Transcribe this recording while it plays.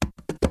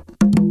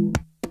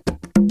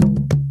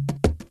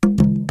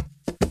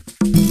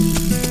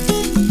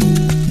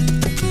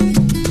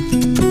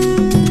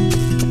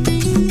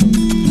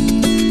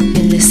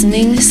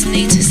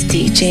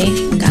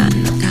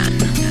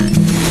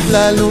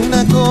La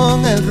luna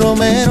con el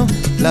romero,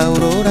 la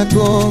aurora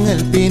con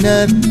el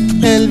pinar,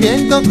 el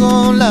viento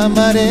con la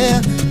marea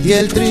y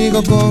el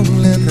trigo con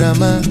la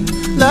rama.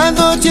 La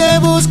noche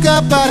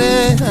busca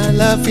pareja,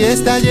 la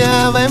fiesta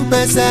ya va a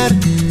empezar.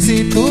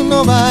 Si tú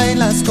no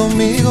bailas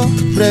conmigo,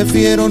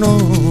 prefiero no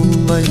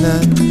bailar.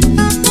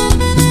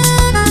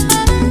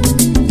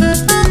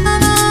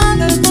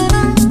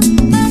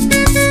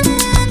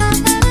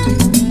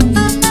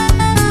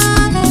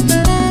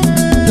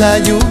 La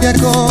lluvia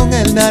con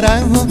el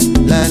naranjo,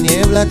 la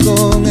niebla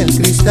con el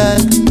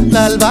cristal.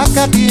 La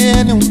albahaca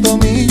tiene un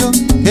tomillo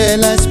que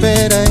la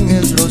espera en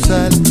el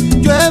rosal.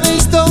 Yo he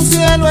visto un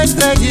cielo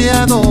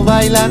estrellado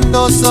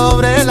bailando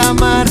sobre la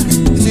mar.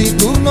 Si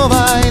tú no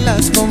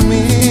bailas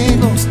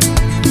conmigo,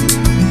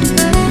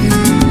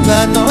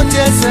 la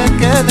noche se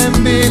queda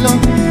en vilo.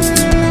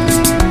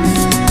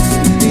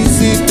 Y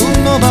si tú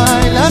no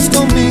bailas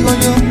conmigo,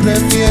 yo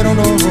prefiero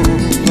no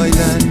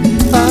bailar.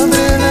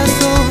 Abre las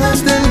hojas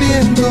del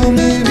viento,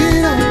 mi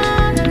vida,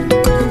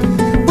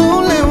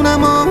 ponle una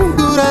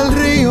montura al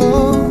río.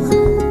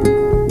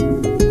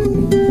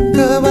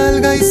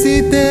 Cabalga y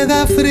si te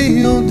da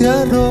frío te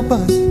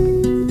arropas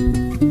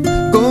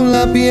con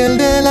la piel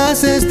de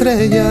las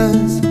estrellas.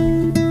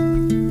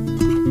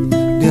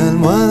 De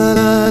almohada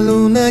la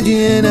luna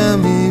llena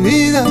mi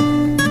vida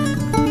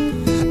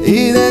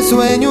y de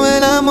sueño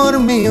el amor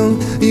mío.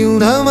 Y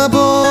una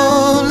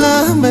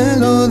amapola me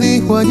lo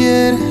dijo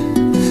ayer,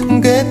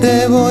 que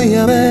te voy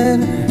a ver,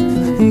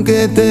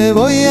 que te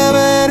voy a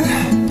ver.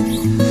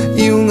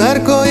 Y un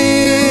arco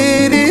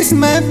iris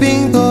me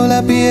pintó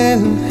la piel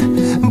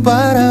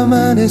para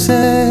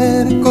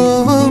amanecer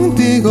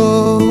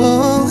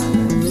contigo.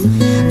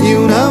 Y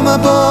una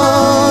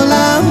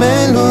amapola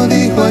me lo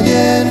dijo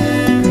ayer,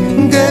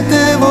 que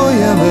te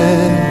voy a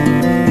ver,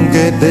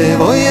 que te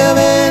voy a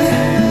ver.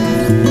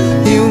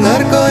 Y un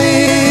arco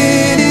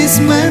iris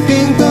me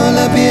pintó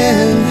la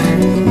piel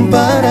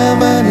para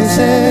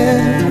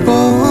amanecer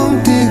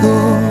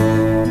contigo.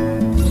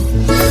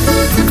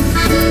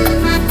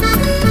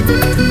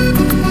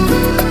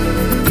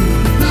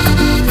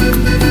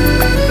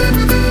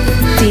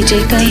 DJ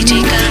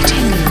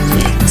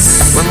Mix.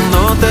 Cuando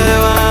te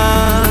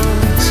vas,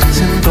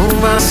 siento un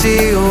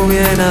vacío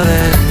bien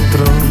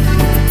adentro.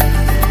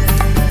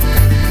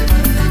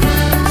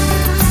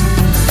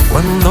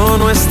 Cuando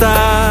no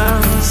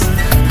estás,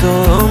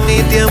 todo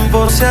mi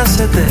tiempo se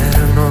hace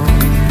eterno.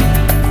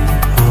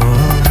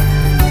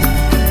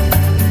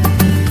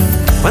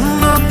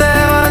 Cuando te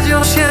vas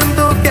yo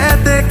siento que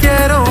te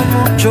quiero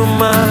mucho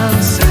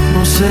más.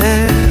 No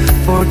sé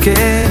por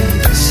qué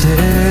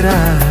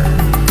será.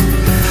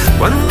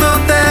 Cuando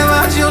te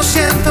vas yo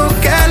siento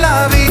que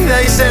la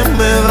vida y se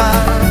me va,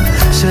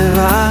 se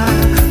va.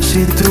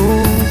 Si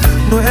tú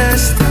no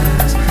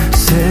estás,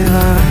 se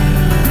va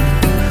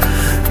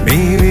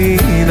mi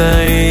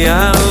vida y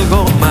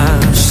algo más.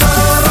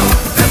 Solo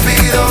te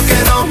pido que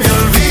no me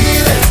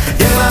olvides,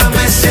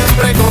 llévame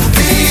siempre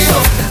contigo,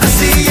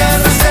 así ya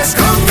no estés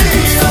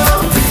conmigo.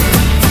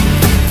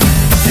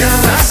 Y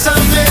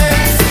abrázame,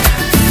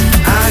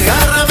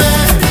 agárrame,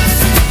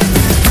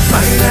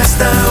 baila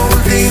esta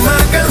última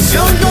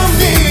canción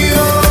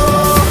conmigo.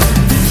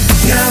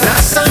 Y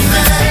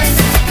abrázame,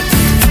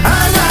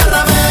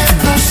 agárrame,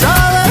 no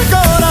sabe el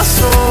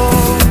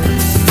corazón.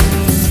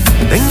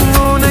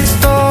 Tengo una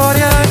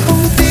historia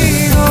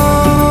contigo.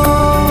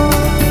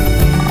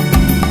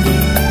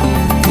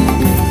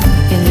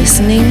 You're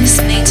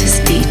listening to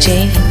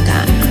DJ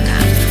Gaga.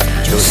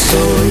 Yo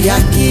estoy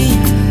aquí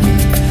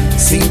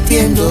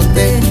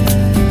sintiéndote.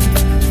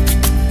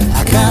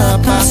 A cada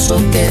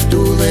paso que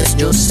tú des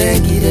yo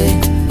seguiré.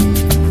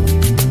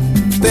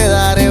 Te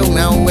daré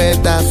una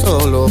vuelta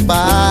solo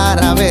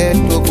para ver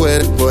tu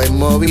cuerpo en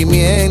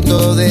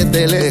movimiento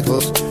desde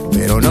lejos,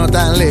 pero no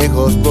tan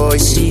lejos. Voy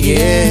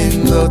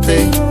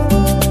siguiéndote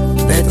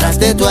detrás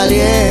de tu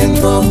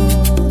aliento.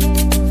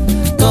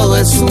 Todo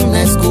es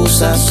una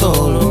excusa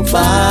solo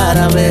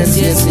para ver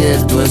si es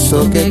cierto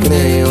eso que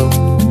creo,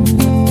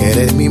 que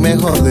eres mi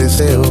mejor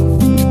deseo,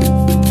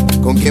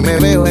 con quien me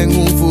veo en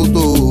un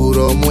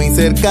futuro muy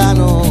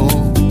cercano.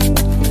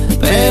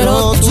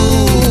 Pero tú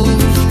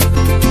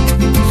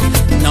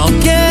no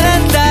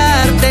quieres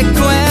darte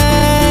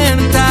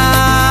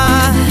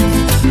cuenta,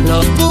 lo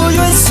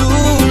tuyo es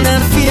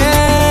una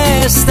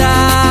fiesta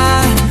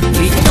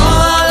y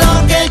todo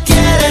lo que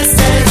quieres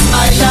es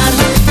bailar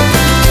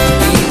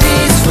y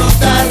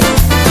disfrutar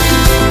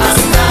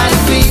hasta el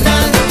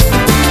final,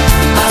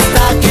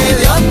 hasta que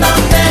Dios nos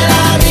dé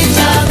la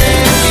dicha de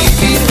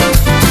vivir,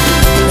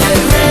 de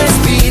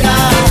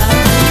respirar.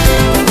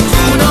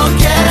 Tú no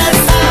quieres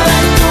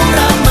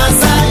aventura más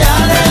allá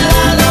de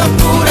la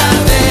locura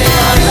de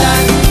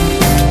bailar.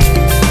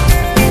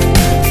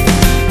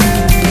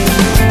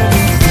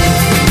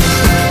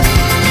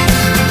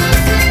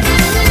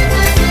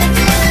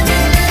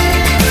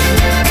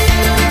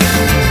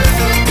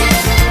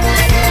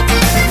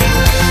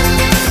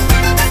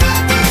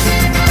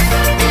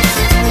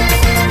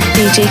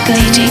 DJ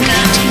Gaga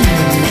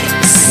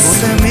Mix. Como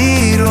te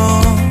miro,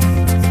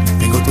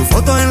 tengo tu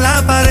foto en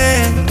la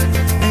pared.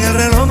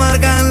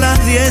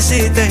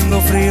 si tengo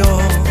frío.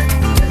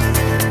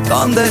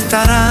 ¿Dónde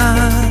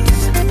estarás?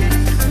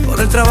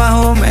 Por el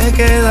trabajo me he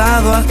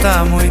quedado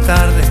hasta muy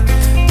tarde.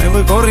 Me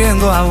voy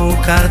corriendo a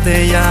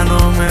buscarte, ya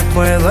no me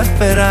puedo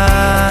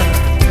esperar.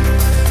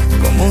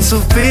 Como un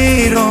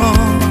suspiro,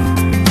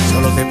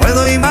 solo te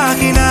puedo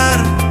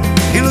imaginar,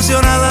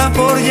 ilusionada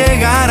por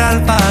llegar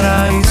al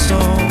paraíso.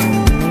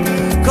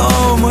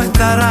 ¿Cómo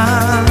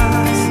estarás?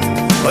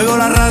 Oigo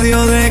la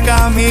radio de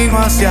camino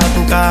hacia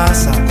tu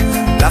casa.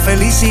 La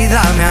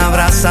felicidad me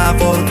abraza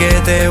porque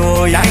te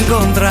voy a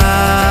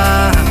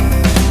encontrar.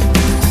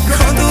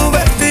 Con tu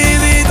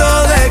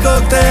vestidito de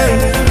cóctel,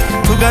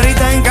 tu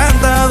carita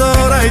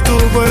encantadora y tu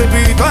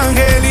cuerpito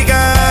angelical.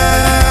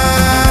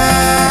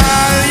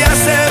 Ya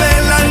se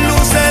ven las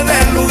luces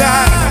del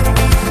lugar,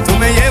 tú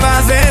me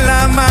llevas de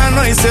la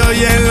mano y se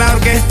oye la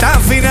orquesta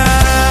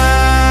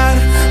final.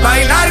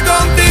 Bailar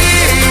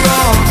contigo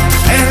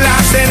es la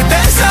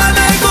certeza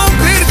de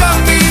cumplir con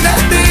mi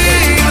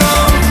destino.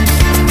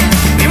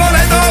 Mi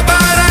boleto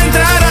para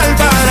entrar al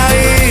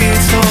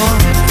paraíso.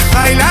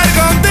 Bailar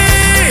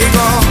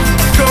contigo,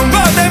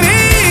 como te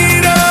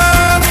miro.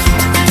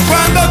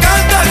 Cuando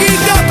canto aquí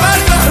te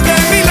apartas de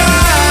mi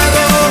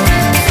lado.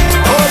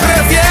 ¿O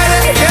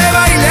prefieres que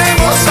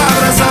bailemos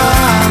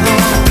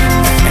abrazados?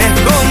 Es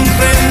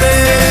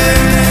comprender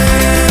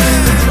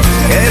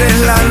que eres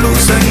la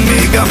luz en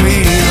mi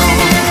camino.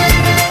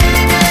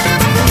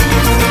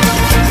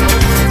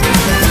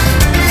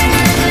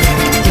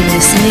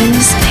 Listening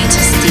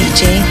Status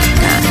DJ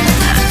Ghana.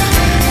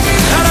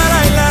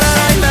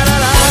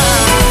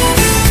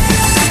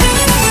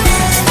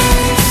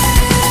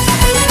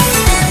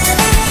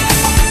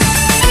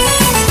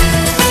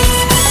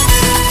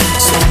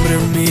 Sobre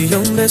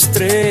 1.000.000 de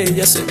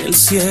estrellas en el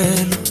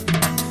cielo,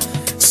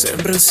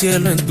 sembré el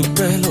cielo en tu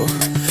pelo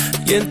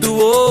y en tu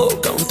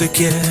boca aún te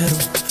quiero.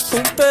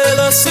 Un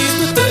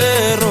pedacito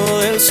eterno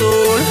del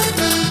sol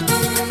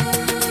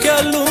que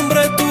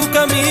alumbre tu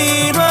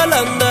camino al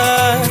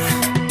andar.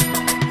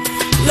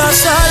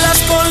 Las alas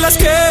con las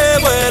que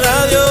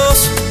vuela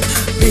Dios,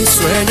 mis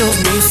sueños,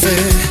 mi fe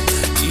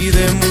y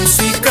de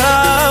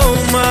música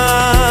un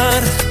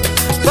mar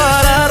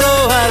para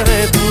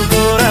robarme tu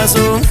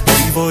corazón.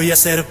 Y voy a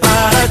hacer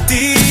para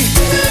ti,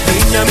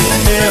 niña, mi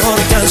mejor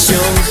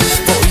canción.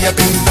 Voy a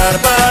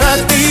pintar para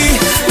ti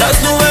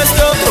las nubes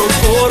de otro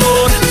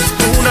color.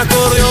 Un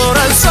acordeón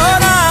al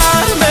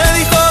sonar me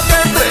dijo que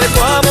entre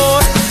tu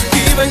amor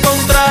iba a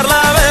encontrar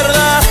la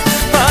verdad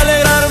para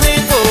alegrar mi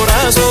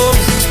corazón.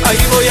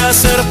 Ahí voy a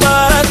hacer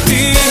para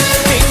ti,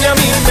 niña,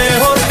 mi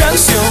mejor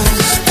canción.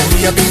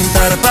 Voy a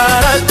pintar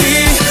para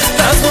ti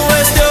las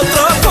nubes de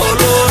otro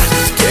color.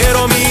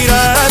 Quiero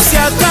mirar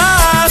hacia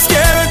atrás,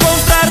 quiero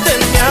encontrarte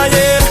en mi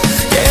ayer,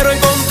 quiero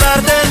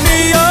encontrarte en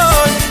mi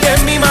hoy y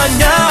en mi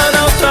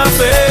mañana otra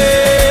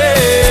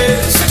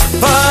vez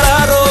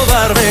para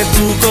robarme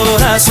tu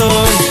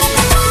corazón.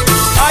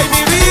 Ay,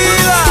 mi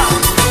vida,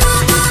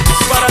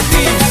 para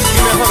ti,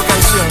 mi mejor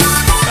canción.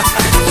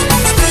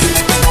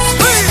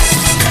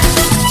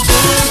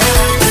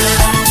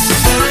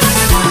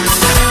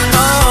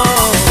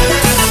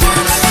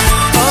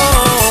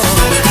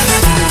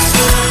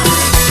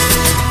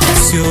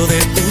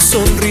 De tu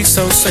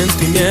sonrisa un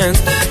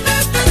sentimiento,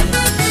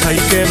 ay,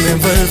 que me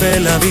envuelve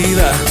la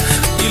vida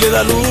y le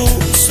da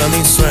luz a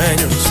mis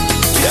sueños.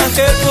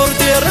 Viajé por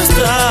tierra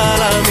hasta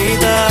la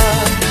mitad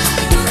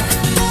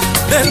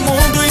del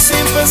mundo y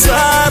sin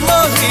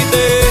pensarlo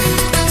grité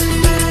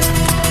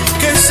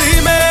que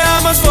si me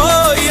amas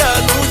voy a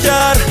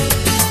luchar,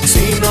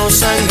 si no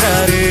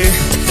sangraré,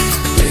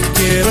 te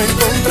quiero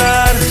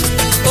encontrar,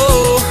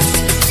 oh,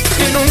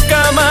 y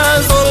nunca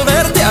más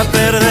volverte a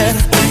perder.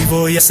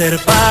 Voy a hacer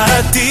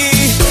para ti,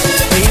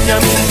 niña,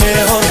 mi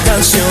mejor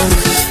canción.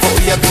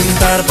 Voy a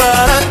pintar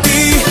para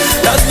ti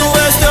las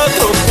nubes de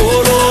otro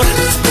color.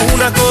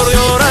 Un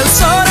acordeón al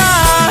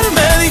sonar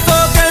me dijo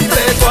que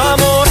entre tu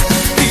amor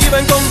iba a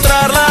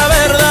encontrar la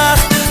verdad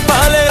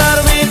para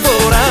alegrar mi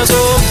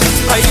corazón.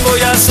 Ahí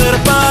voy a hacer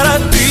para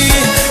ti,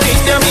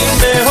 niña, mi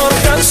mejor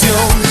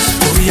canción.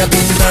 Voy a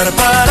pintar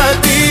para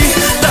ti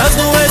las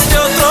nubes de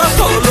otro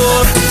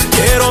color.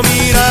 Quiero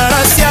mirar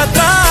hacia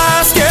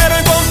atrás, quiero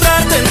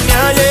encontrarte en mi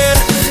ayer,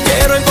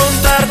 quiero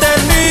encontrarte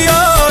en mi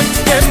hoy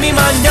y en mi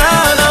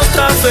mañana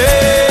otra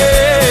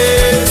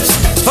vez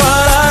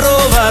para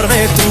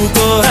robarme tu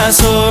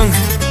corazón.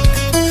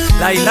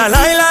 La la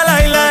la la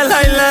la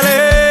la la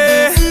la.